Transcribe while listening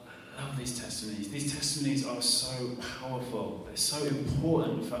these testimonies. These testimonies are so powerful. They're so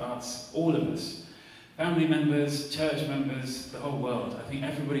important for us, all of us. Family members, church members, the whole world. I think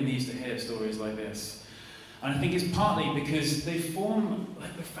everybody needs to hear stories like this. And I think it's partly because they form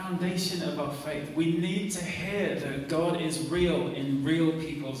like the foundation of our faith. We need to hear that God is real in real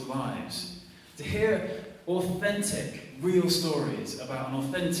people's lives. To hear authentic, real stories about an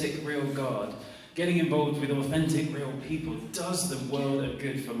authentic, real God getting involved with authentic, real people does the world a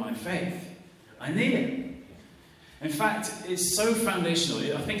good for my faith. I need it. In fact, it's so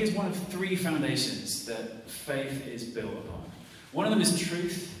foundational. I think it's one of three foundations that faith is built upon. One of them is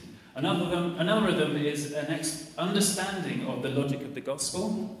truth. Another of them is an understanding of the logic of the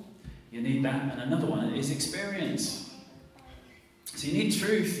gospel. You need that. And another one is experience. So you need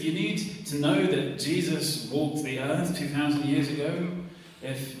truth. You need to know that Jesus walked the earth 2,000 years ago.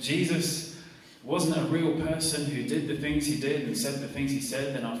 If Jesus wasn't a real person who did the things he did and said the things he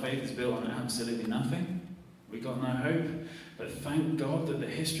said, then our faith is built on absolutely nothing. We got no hope. But thank God that the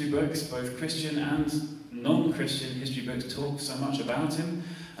history books, both Christian and non-Christian history books, talk so much about him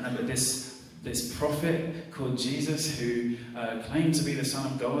and about this prophet called Jesus who claimed to be the Son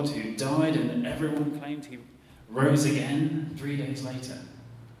of God, who died, and everyone claimed he rose again 3 days later.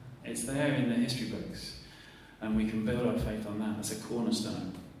 It's there in the history books, and we can build our faith on that. That's a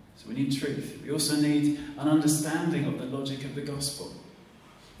cornerstone. So we need truth. We also need an understanding of the logic of the gospel.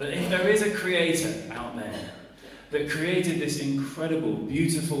 That if there is a creator out there that created this incredible,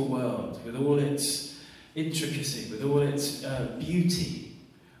 beautiful world with all its intricacy, with all its beauty,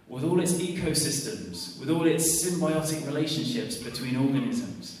 with all its ecosystems, with all its symbiotic relationships between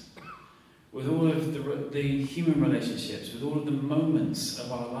organisms, with all of the human relationships, with all of the moments of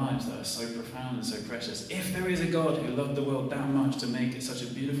our lives that are so profound and so precious. If there is a God who loved the world that much to make it such a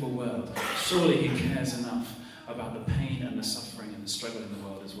beautiful world, surely he cares enough about the pain and the suffering and the struggle in the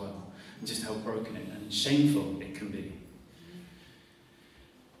world as well, and just how broken and shameful it can be.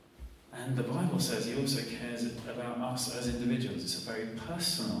 And the Bible says he also cares about us as individuals. It's a very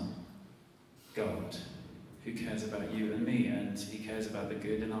personal God who cares about you and me, and he cares about the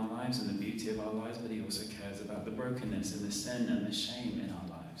good in our lives and the beauty of our lives, but he also cares about the brokenness and the sin and the shame in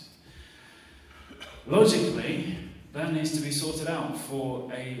our lives. Logically, that needs to be sorted out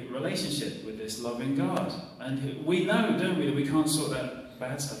for a relationship with this loving God. And we know, don't we, that we can't sort that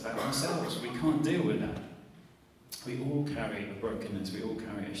bad stuff out ourselves. We can't deal with that. We all carry a brokenness, we all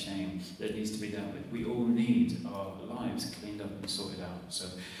carry a shame that needs to be dealt with. We all need our lives cleaned up and sorted out. So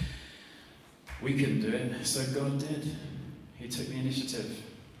we couldn't do it, so God did. He took the initiative.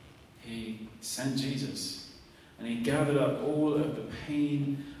 He sent Jesus. And he gathered up all of the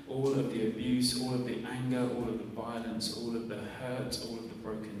pain, all of the abuse, all of the anger, all of the violence, all of the hurt, all of the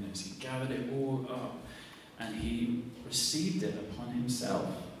brokenness. He gathered it all up and he received it upon himself.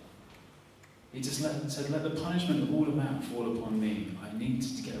 He just said, let the punishment of all of that fall upon me. I need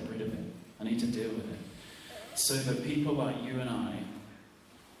to get rid of it. I need to deal with it. So that people like you and I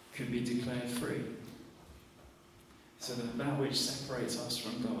could be declared free. So that that which separates us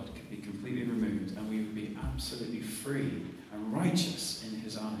from God could be completely removed and we would be absolutely free and righteous in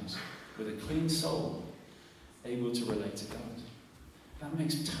his eyes, with a clean soul, able to relate to God. That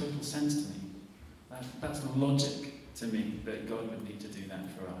makes total sense to me. That's logic to me, that God would need to do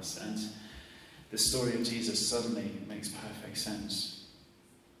that for us. And the story of Jesus suddenly makes perfect sense.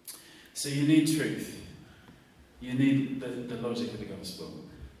 So you need truth. You need the logic of the gospel.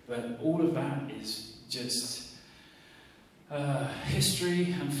 But all of that is just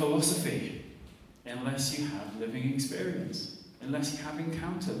history and philosophy, unless you have living experience, unless you have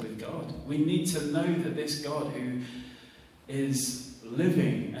encounter with God. We need to know that this God who is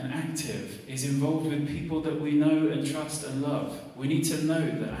living and active is involved with people that we know and trust and love. We need to know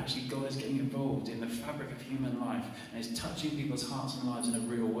that actually God is getting involved in the fabric of human life and is touching people's hearts and lives in a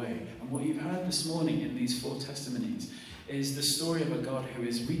real way. And what you've heard this morning in these 4 testimonies is the story of a God who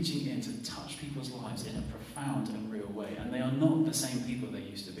is reaching in to touch people's lives in a profound and real way. And they are not the same people they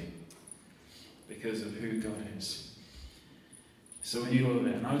used to be because of who God is. So we need all of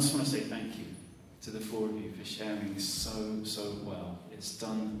it. And I just want to say thank you to the 4 of you for sharing so well. It's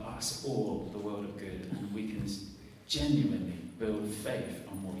done us all the world of good, and we can genuinely build faith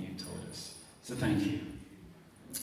on what you've told us. So thank you.